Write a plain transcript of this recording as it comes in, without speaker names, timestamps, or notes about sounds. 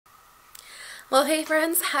Well, hey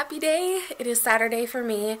friends, happy day. It is Saturday for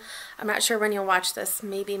me. I'm not sure when you'll watch this,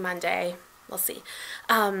 maybe Monday. We'll see.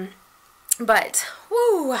 But,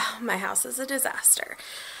 woo, my house is a disaster.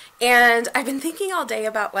 And I've been thinking all day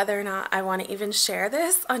about whether or not I want to even share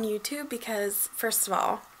this on YouTube because, first of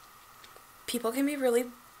all, people can be really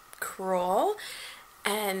cruel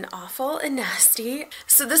and awful and nasty.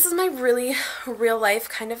 So this is my really real life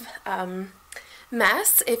kind of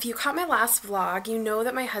mess. If you caught my last vlog, you know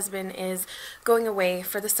that my husband is going away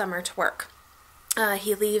for the summer to work.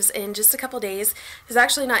 He leaves in just a couple days. He's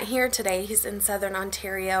actually not here today. He's in southern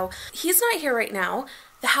Ontario. He's not here right now.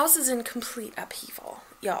 The house is in complete upheaval,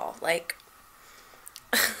 y'all. Like,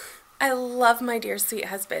 I love my dear sweet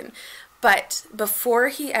husband, but before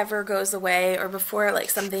he ever goes away or before like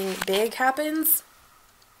something big happens,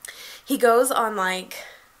 he goes on like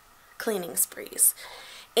cleaning sprees.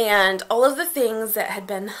 And all of the things that had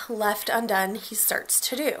been left undone, he starts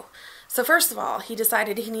to do. So first of all, he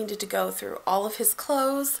decided he needed to go through all of his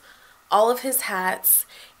clothes, all of his hats,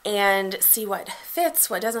 and see what fits,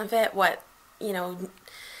 what doesn't fit, what, you know,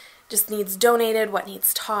 just needs donated, what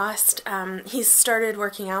needs tossed. He's started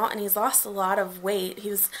working out and he's lost a lot of weight. He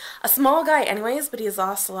was a small guy anyways, but he's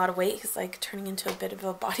lost a lot of weight. He's like turning into a bit of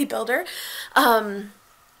a bodybuilder.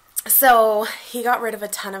 So he got rid of a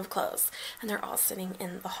ton of clothes and they're all sitting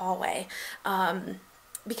in the hallway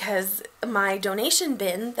because my donation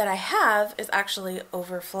bin that I have is actually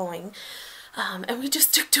overflowing. And we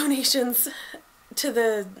just took donations to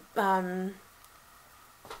the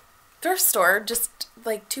thrift store just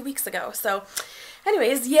like 2 weeks ago. So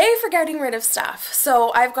anyways, yay for getting rid of stuff.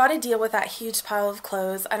 So I've got to deal with that huge pile of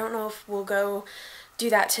clothes. I don't know if we'll go do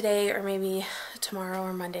that today or maybe tomorrow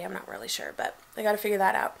or Monday. I'm not really sure, but I got to figure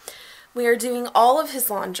that out. We are doing all of his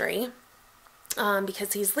laundry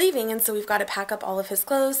because he's leaving, and so we've got to pack up all of his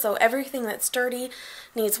clothes, so everything that's dirty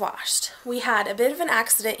needs washed. We had a bit of an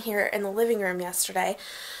accident here in the living room yesterday.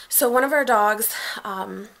 So one of our dogs,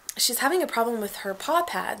 she's having a problem with her paw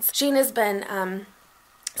pads. Shane has been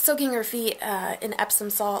soaking her feet in Epsom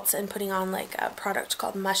salts and putting on like a product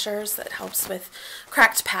called Mushers that helps with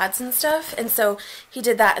cracked pads and stuff. And so he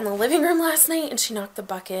did that in the living room last night and she knocked the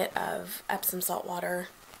bucket of Epsom salt water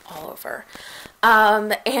all over.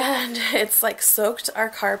 And it's like soaked our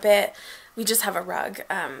carpet. We just have a rug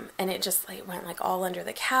and it just like went like all under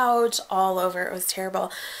the couch, all over. It was terrible.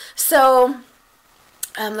 So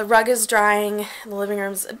the rug is drying, the living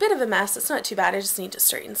room's a bit of a mess. It's not too bad, I just need to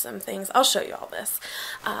straighten some things. I'll show you all this.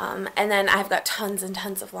 And then I've got tons and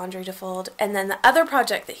tons of laundry to fold. And then the other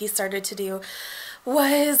project that he started to do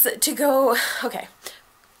was to go, okay,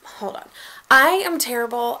 hold on. I am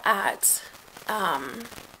terrible at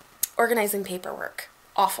organizing paperwork.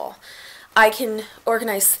 Awful. I can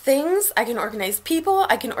organize things, I can organize people,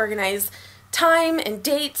 I can organize time and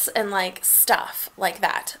dates and like stuff like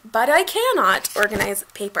that, but I cannot organize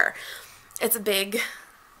paper. It's a big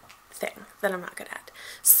thing that I'm not good at.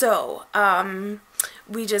 So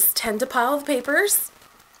we just tend to pile the papers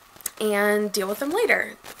and deal with them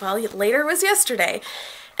later. Well, later was yesterday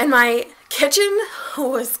and my kitchen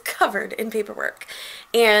was covered in paperwork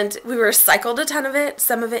and we recycled a ton of it.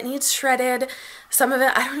 Some of it needs shredded, some of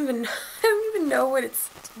it I don't even know what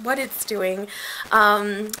it's doing.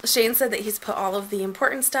 Shane said that he's put all of the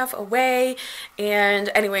important stuff away, and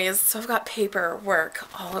anyways, so I've got paperwork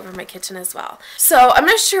all over my kitchen as well. So I'm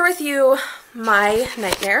going to share with you my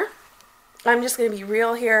nightmare. I'm just going to be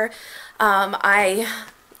real here. I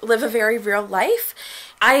live a very real life.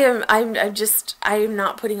 I'm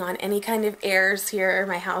not putting on any kind of airs here.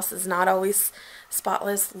 My house is not always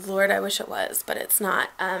spotless. Lord, I wish it was, but it's not.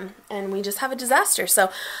 And we just have a disaster.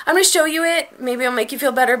 So I'm going to show you it. Maybe I'll make you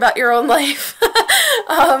feel better about your own life.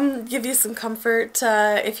 Give you some comfort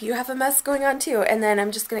if you have a mess going on too. And then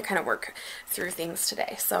I'm just going to kind of work through things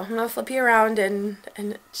today. So I'm going to flip you around and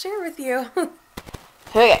share with you.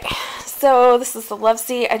 Okay, so this is the love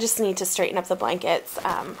seat. I just need to straighten up the blankets.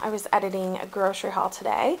 I was editing a grocery haul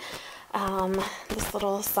today. This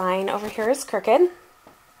little sign over here is crooked.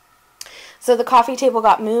 So the coffee table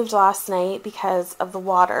got moved last night because of the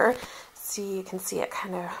water. See, you can see it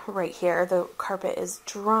kind of right here. The carpet is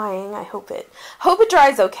drying. I hope it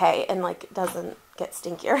dries okay and like it doesn't get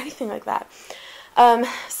stinky or anything like that.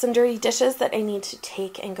 Some dirty dishes that I need to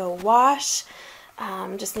take and go wash.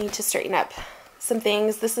 Just need to straighten up some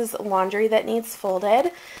things. This is laundry that needs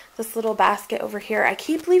folded. This little basket over here, I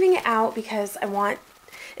keep leaving it out because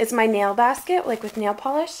it's my nail basket, like with nail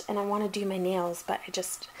polish, and I want to do my nails, but I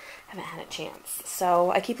just haven't had a chance.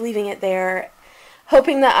 So I keep leaving it there,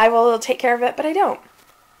 hoping that I will take care of it, but I don't.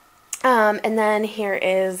 And then here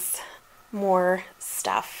is more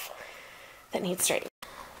stuff that needs straightening.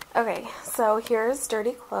 Okay, so here's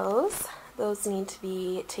dirty clothes. Those need to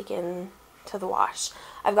be taken to the wash.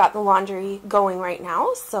 I've got the laundry going right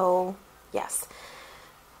now, so yes.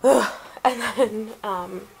 Ugh. And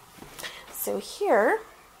then, so here,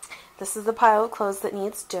 this is the pile of clothes that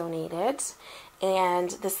needs donated. And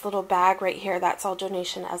this little bag right here, that's all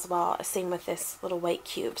donation as well. Same with this little white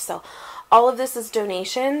cube. So all of this is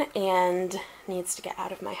donation and needs to get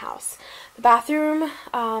out of my house. The bathroom,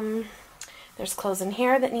 there's clothes in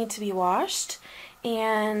here that need to be washed.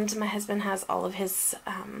 And my husband has all of his,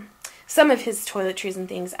 some of his toiletries and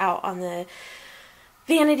things out on the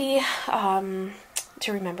vanity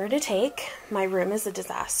to remember to take. My room is a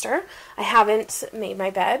disaster. I haven't made my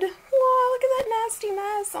bed. Whoa, look at that nasty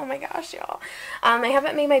mess. Oh my gosh, y'all. I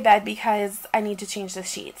haven't made my bed because I need to change the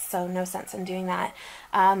sheets, so no sense in doing that.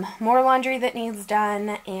 More laundry that needs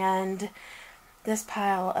done, and this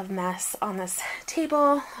pile of mess on this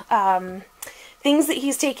table. Things that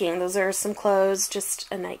he's taking. Those are some clothes,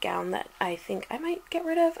 just a nightgown that I think I might get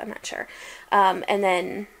rid of. I'm not sure. And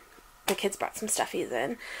then the kids brought some stuffies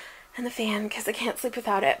in. And the fan, because I can't sleep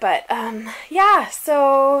without it. But, yeah,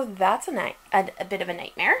 so that's a bit of a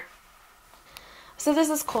nightmare. So this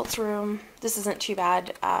is Colt's room. This isn't too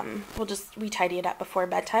bad. We tidy it up before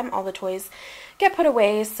bedtime. All the toys get put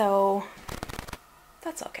away, so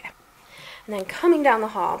that's okay. And then coming down the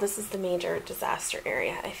hall, this is the major disaster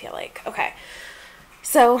area, I feel like. Okay,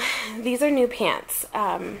 so these are new pants.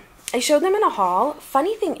 I showed them in a haul.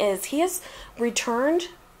 Funny thing is, he has returned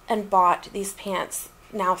and bought these pants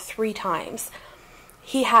now 3 times.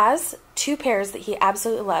 He has 2 pairs that he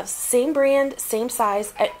absolutely loves. Same brand, same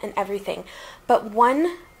size, and everything. But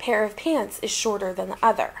one pair of pants is shorter than the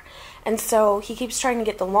other. And so he keeps trying to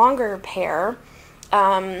get the longer pair.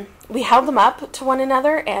 We held them up to one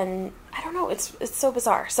another, and I don't know, it's so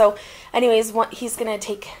bizarre. So anyways, he's going to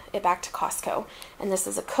take it back to Costco. And this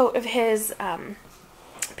is a coat of his,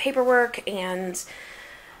 paperwork, and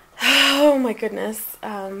oh my goodness,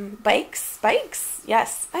 bikes,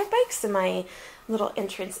 yes, I have bikes in my little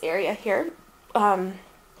entrance area here.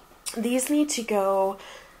 These need to go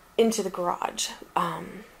into the garage,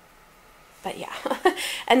 but yeah.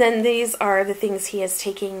 And then these are the things he is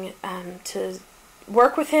taking to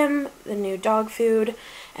work with him, the new dog food,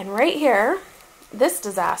 and right here, this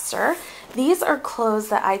disaster, these are clothes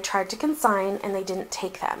that I tried to consign and they didn't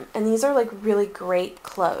take them. And these are like really great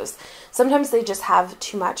clothes. Sometimes they just have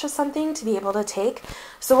too much of something to be able to take.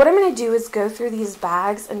 So what I'm going to do is go through these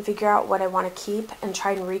bags and figure out what I want to keep and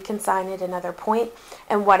try and reconsign at another point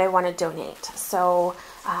and what I want to donate. So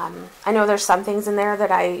I know there's some things in there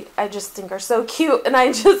that I just think are so cute and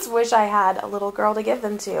I just wish I had a little girl to give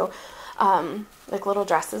them to. Like little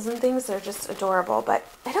dresses and things, they're just adorable, but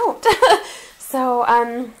I don't.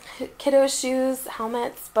 So, kiddo shoes,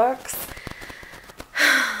 helmets, books.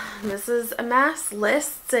 This is a mess.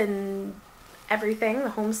 Lists and everything. The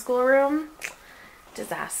homeschool room.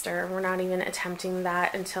 Disaster. We're not even attempting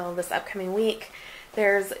that until this upcoming week.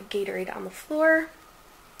 There's Gatorade on the floor.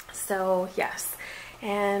 So, yes.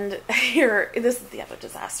 And here, this is the other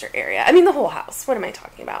disaster area. I mean, the whole house. What am I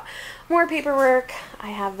talking about? More paperwork.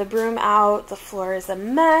 I have the broom out. The floor is a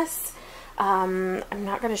mess. I'm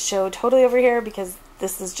not going to show totally over here because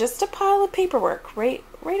this is just a pile of paperwork right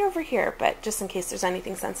over here, but just in case there's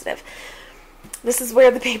anything sensitive. This is where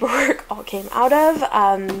the paperwork all came out of,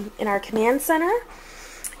 in our command center.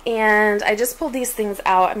 And I just pulled these things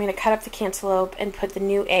out. I'm going to cut up the cantaloupe and put the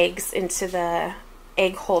new eggs into the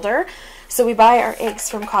egg holder. So we buy our eggs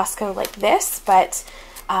from Costco like this, but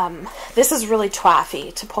this is really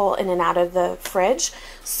twaffy to pull in and out of the fridge.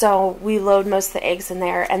 So we load most of the eggs in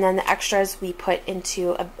there, and then the extras we put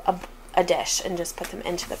into a dish and just put them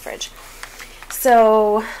into the fridge.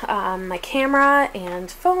 So my camera and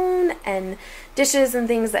phone and dishes and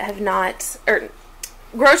things that have not, or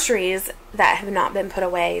groceries that have not been put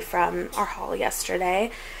away from our haul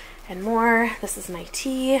yesterday, and more. This is my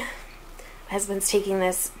tea. My husband's taking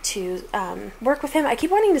this to work with him. I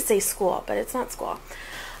keep wanting to say school, but it's not school.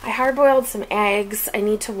 I hard-boiled some eggs. I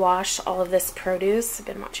need to wash all of this produce. I've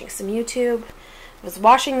been watching some YouTube. I was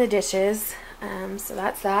washing the dishes, so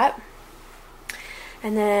that's that.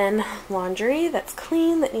 And then laundry that's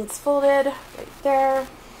clean, that needs folded, right there.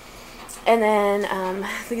 And then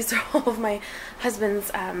these are all of my husband's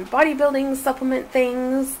bodybuilding supplement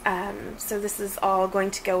things. So this is all going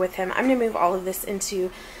to go with him. I'm going to move all of this into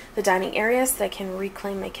the dining area so that I can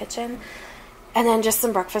reclaim my kitchen. And then just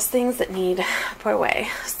some breakfast things that need put away.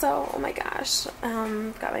 So, oh my gosh.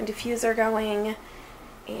 Got my diffuser going.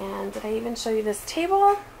 And did I even show you this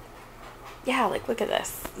table? Yeah, like look at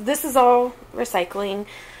this. This is all recycling.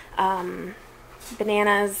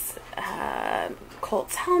 bananas,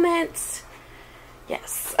 Colt's helmet.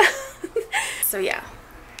 Yes. So yeah,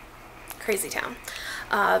 crazy town.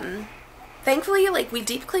 Thankfully, like, we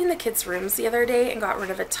deep cleaned the kids' rooms the other day and got rid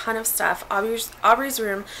of a ton of stuff. Aubrey's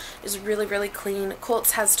room is really, really clean.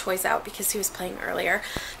 Colt's has toys out because he was playing earlier.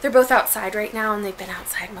 They're both outside right now, and they've been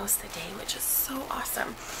outside most of the day, which is so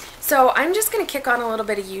awesome. So I'm just going to kick on a little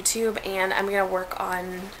bit of YouTube, and I'm going to work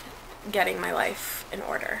on getting my life in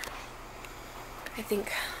order. I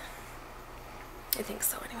think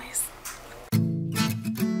so anyways.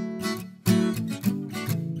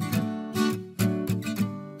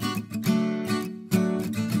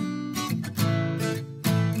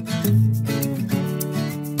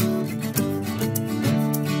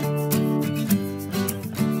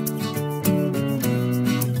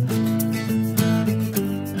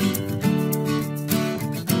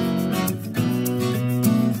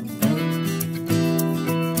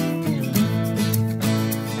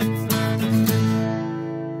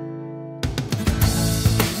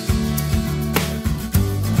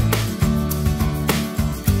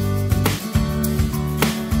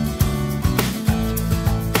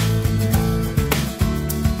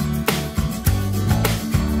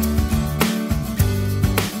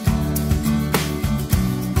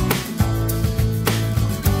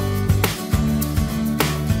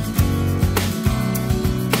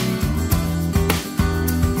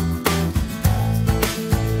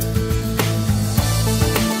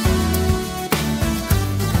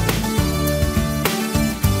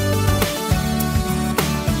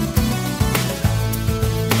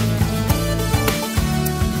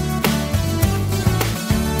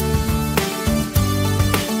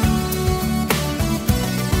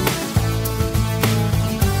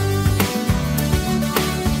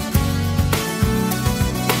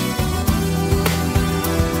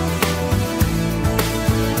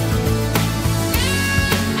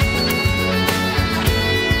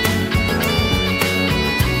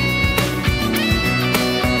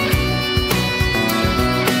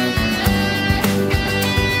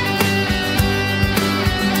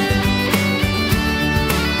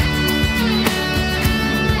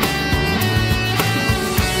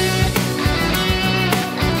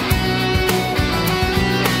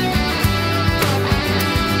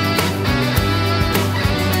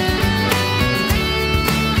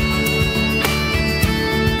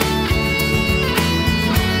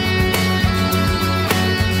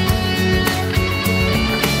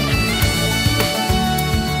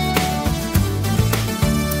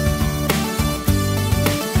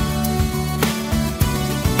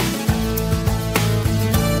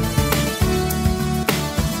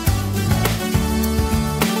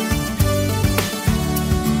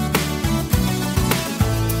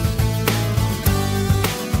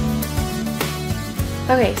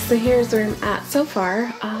 Okay, so here's where I'm at so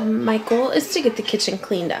far. My goal is to get the kitchen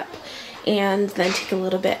cleaned up and then take a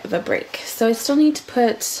little bit of a break. So I still need to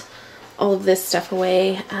put all of this stuff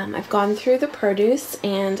away. I've gone through the produce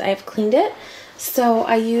and I've cleaned it. So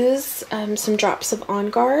I use some drops of On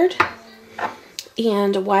Guard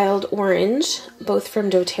and Wild Orange, both from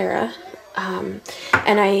doTERRA. And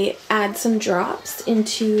I add some drops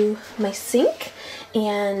into my sink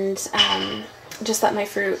and just let my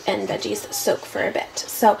fruit and veggies soak for a bit.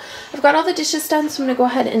 So I've got all the dishes done, so I'm going to go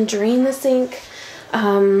ahead and drain the sink.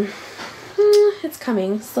 It's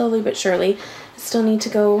coming slowly but surely. I still need to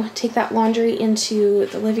go take that laundry into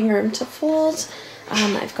the living room to fold.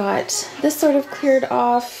 I've got this sort of cleared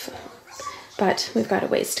off, but we've got a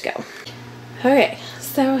ways to go. Okay,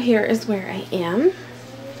 so here is where I am.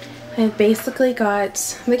 I've basically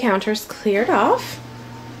got the counters cleared off.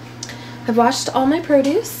 I've washed all my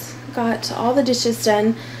produce, got all the dishes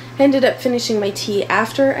done. I ended up finishing my tea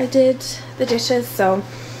after I did the dishes, so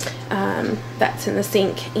that's in the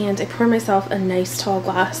sink. And I pour myself a nice tall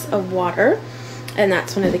glass of water, and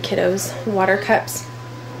that's one of the kiddos' water cups.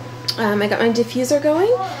 I got my diffuser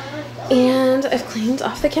going, and I've cleaned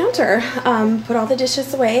off the counter, put all the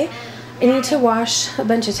dishes away. I need to wash a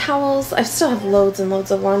bunch of towels. I still have loads and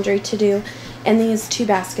loads of laundry to do. And these two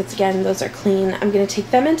baskets, again, those are clean. I'm going to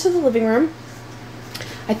take them into the living room.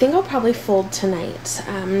 I think I'll probably fold tonight.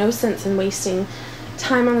 No sense in wasting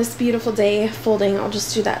time on this beautiful day folding. I'll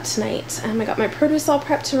just do that tonight. I got my produce all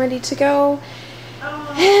prepped and ready to go.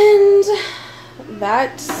 And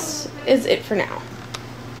that is it for now.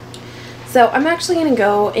 So I'm actually going to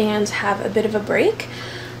go and have a bit of a break.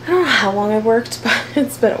 I don't know how long I worked, but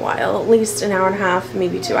it's been a while, at least an hour and a half,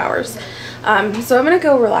 maybe 2 hours. So I'm going to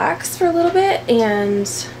go relax for a little bit and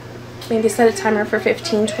maybe set a timer for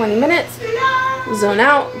 15-20 minutes, zone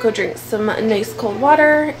out, go drink some nice cold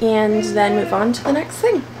water, and then move on to the next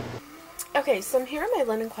thing. Okay, so I'm here in my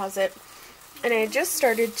linen closet, and I just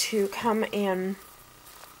started to come and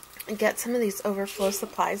get some of these overflow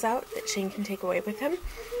supplies out that Shane can take away with him.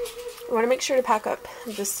 I want to make sure to pack up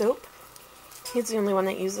the soap. He's the only one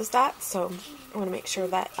that uses that, so I want to make sure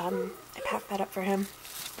that I pack that up for him.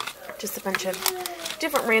 Just a bunch of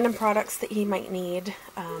different random products that he might need.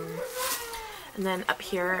 And then up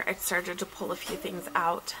here, I started to pull a few things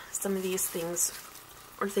out. Some of these things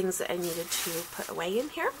were things that I needed to put away in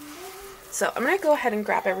here. So I'm going to go ahead and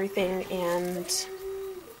grab everything and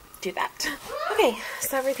do that. Okay,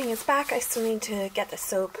 so everything is back. I still need to get the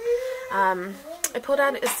soap. I pulled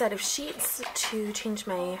out a set of sheets to change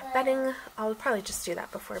my bedding. I'll probably just do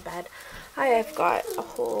that before bed. I've got a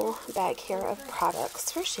whole bag here of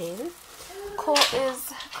products for Shane. Cole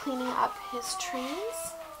is cleaning up his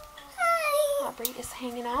trays. Aubrey is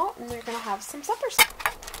hanging out, and they're going to have some suppers.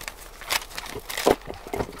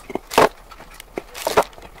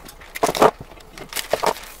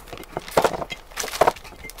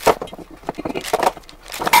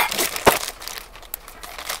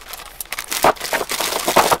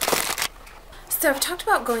 So I've talked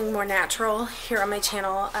about going more natural here on my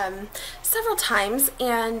channel several times,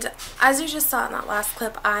 and as you just saw in that last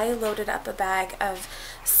clip, I loaded up a bag of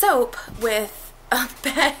soap with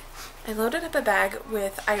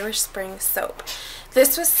Irish Spring soap.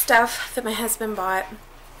 This was stuff that my husband bought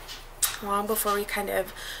long before we kind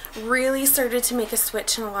of really started to make a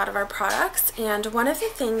switch in a lot of our products, and one of the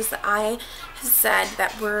things that I have said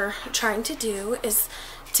that we're trying to do is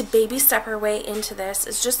to baby step our way into this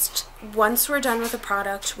is just once we're done with a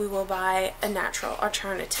product, we will buy a natural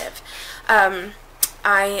alternative.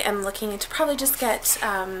 I am looking to probably just get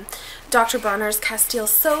Dr. Bronner's Castile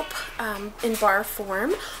soap in bar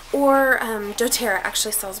form, or doTERRA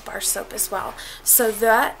actually sells bar soap as well. So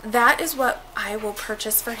that is what I will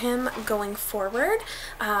purchase for him going forward.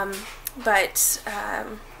 But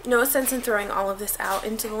no sense in throwing all of this out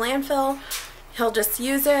into the landfill. He'll just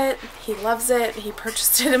use it. He loves it. He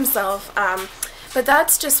purchased it himself. But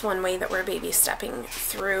that's just one way that we're baby stepping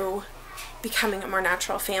through becoming a more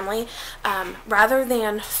natural family. Rather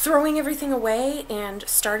than throwing everything away and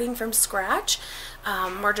starting from scratch,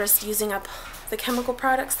 we're just using up the chemical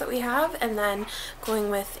products that we have and then going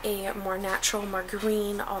with a more natural, more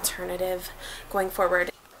green alternative going forward.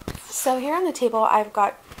 So here on the table, I've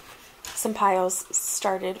got some piles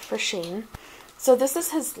started for Shane. So this is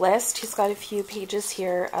his list. He's got a few pages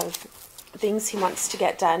here of things he wants to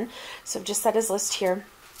get done. So I've just set his list here.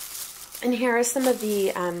 And here are some of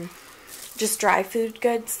the just dry food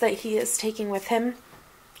goods that he is taking with him.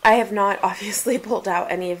 I have not obviously pulled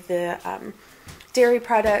out any of the dairy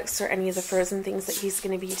products or any of the frozen things that he's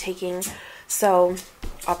going to be taking. So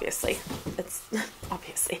obviously.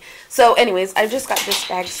 So anyways, I've just got this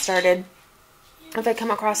bag started. If I come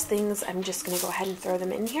across things, I'm just going to go ahead and throw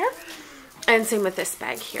them in here. And same with this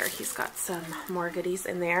bag here. He's got some more goodies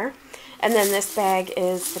in there. And then this bag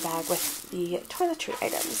is the bag with the toiletry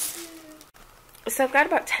items. So I've got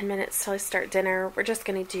about 10 minutes till I start dinner. We're just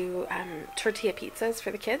going to do tortilla pizzas for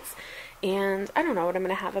the kids. And I don't know what I'm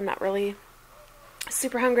going to have. I'm not really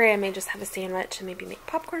super hungry. I may just have a sandwich and maybe make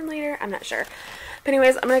popcorn later. I'm not sure. But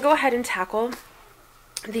anyways, I'm going to go ahead and tackle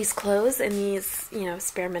these clothes in these,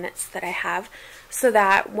 spare minutes that I have, so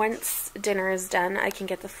that once dinner is done, I can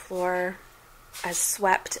get the floor as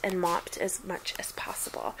swept and mopped as much as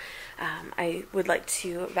possible. I would like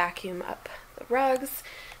to vacuum up the rugs.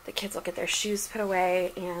 The kids will get their shoes put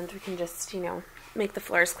away, and we can just, make the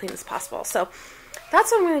floor as clean as possible. So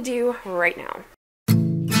that's what I'm going to do right now.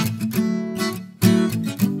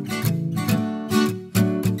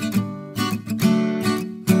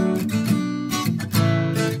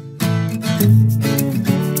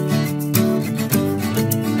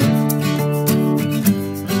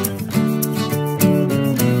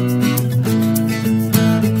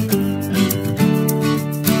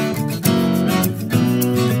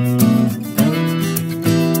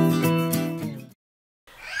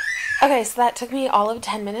 Okay, so that took me all of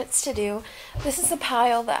 10 minutes to do. This is a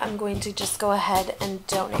pile that I'm going to just go ahead and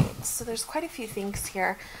donate. So there's quite a few things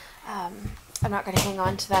here. I'm not going to hang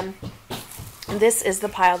on to them. This is the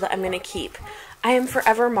pile that I'm going to keep. I am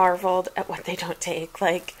forever marveled at what they don't take.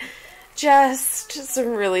 Like, just some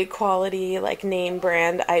really quality, like, name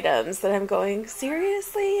brand items that I'm going,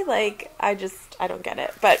 seriously? Like, I don't get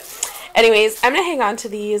it. But anyways, I'm going to hang on to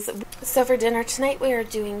these. So for dinner tonight, we are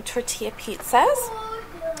doing tortilla pizzas.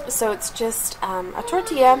 So it's just a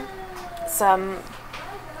tortilla, some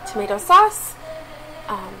tomato sauce,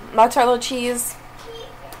 mozzarella cheese,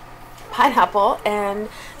 pineapple, and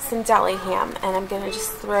some deli ham. And I'm going to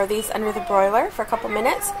just throw these under the broiler for a couple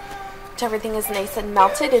minutes So everything is nice and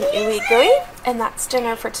melted and ooey gooey, and that's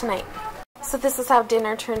dinner for tonight. So this is how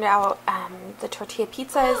dinner turned out. The tortilla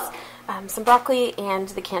pizzas, some broccoli, and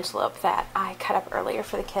the cantaloupe that I cut up earlier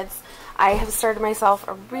for the kids. I have started myself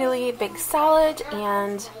a really big salad,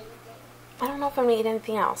 and I don't know if I'm going to eat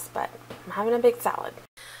anything else, but I'm having a big salad.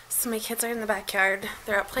 So my kids are in the backyard.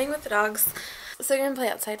 They're out playing with the dogs. So they're going to play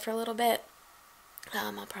outside for a little bit.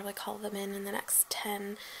 I'll probably call them in the next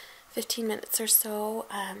 10-15 minutes or so,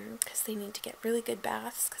 because they need to get really good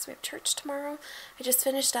baths because we have church tomorrow. I just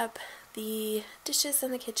finished up the dishes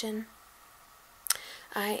in the kitchen.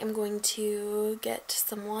 I am going to get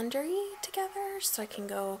some laundry together so I can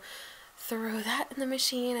go throw that in the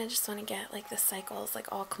machine. I just want to get like the cycles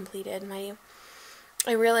like all completed.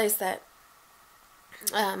 I realized that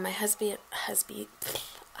my husband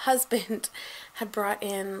had brought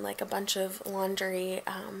in like a bunch of laundry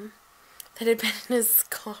that had been in his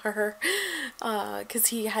car because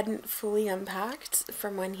he hadn't fully unpacked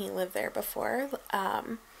from when he lived there before.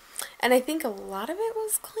 And I think a lot of it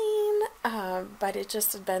was clean, but it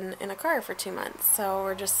just had been in a car for 2 months. So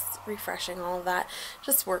we're just refreshing all of that,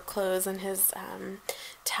 just work clothes and his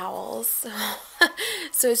towels.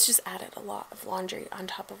 So it's just added a lot of laundry on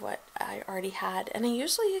top of what I already had. And I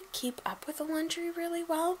usually keep up with the laundry really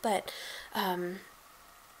well, but I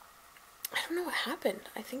don't know what happened.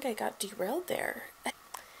 I think I got derailed there.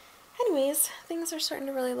 Anyways, things are starting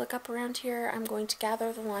to really look up around here. I'm going to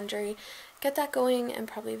gather the laundry, get that going, and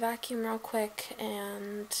probably vacuum real quick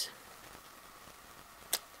and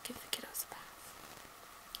give the kiddos a bath.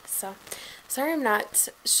 So, sorry I'm not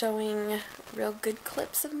showing real good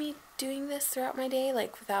clips of me doing this throughout my day,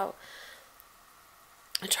 like without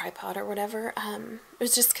a tripod or whatever. It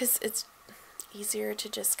was just because it's easier to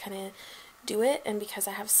just kind of do it, and because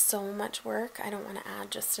I have so much work, I don't want to add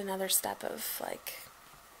just another step of like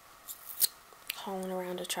hauling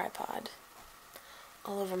around a tripod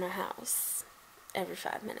all over my house every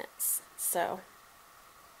 5 minutes. So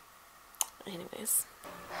anyways,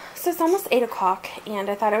 so it's almost 8 o'clock, and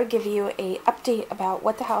I thought I would give you a update about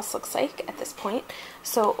what the house looks like at this point.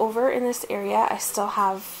 So over in this area, I still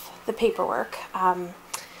have the paperwork. I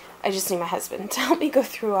just need my husband to help me go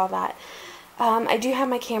through all that. I do have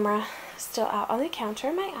my camera still out on the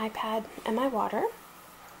counter, my iPad, and my water,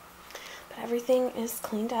 but everything is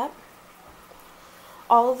cleaned up.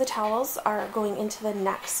 All of the towels are going into the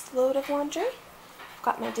next load of laundry. I've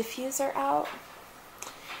got my diffuser out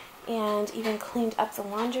and even cleaned up the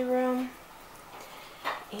laundry room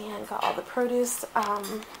and got all the produce.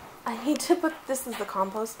 I need to put, this is the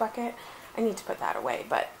compost bucket. I need to put that away,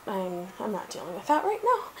 but I'm not dealing with that right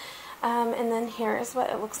now. And then here is what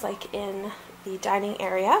it looks like in the dining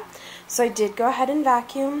area. So I did go ahead and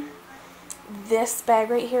vacuum. This bag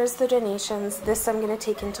right here is the donations. This I'm going to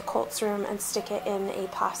take into Colt's room and stick it in a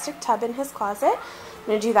plastic tub in his closet. I'm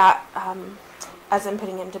going to do that as I'm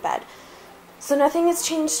putting him to bed. So nothing has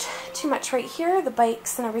changed too much right here. The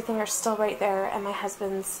bikes and everything are still right there, and my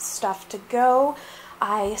husband's stuff to go.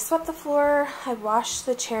 I swept the floor. I washed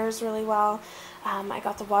the chairs really well. I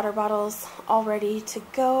got the water bottles all ready to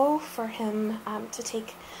go for him to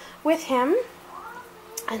take with him.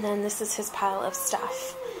 And then this is his pile of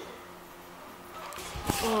stuff.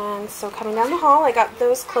 And so coming down the hall, I got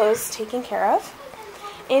those clothes taken care of.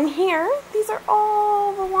 In here, these are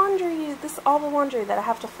all the laundry. This is all the laundry that I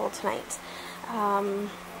have to fold tonight.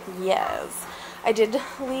 Yes, I did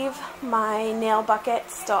leave my nail bucket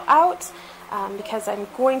still out because I'm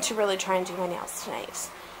going to really try and do my nails tonight.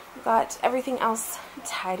 Got everything else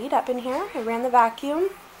tidied up in here. I ran the vacuum,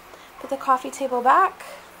 put the coffee table back,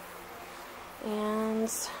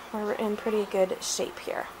 and we're in pretty good shape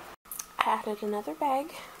here. I added another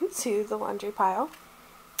bag to the laundry pile,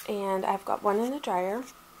 and I've got one in the dryer,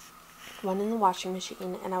 one in the washing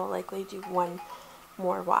machine, and I will likely do one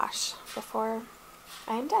more wash before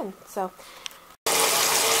I am done. So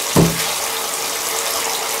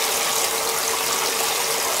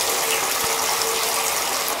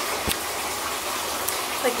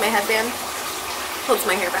like my headband holds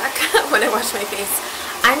my hair back when I wash my face.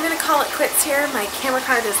 I'm going to call it quits here. My camera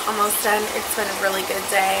card is almost done. It's been a really good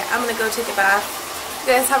day. I'm going to go take a bath.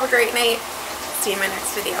 You guys have a great night. See you in my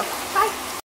next video. Bye.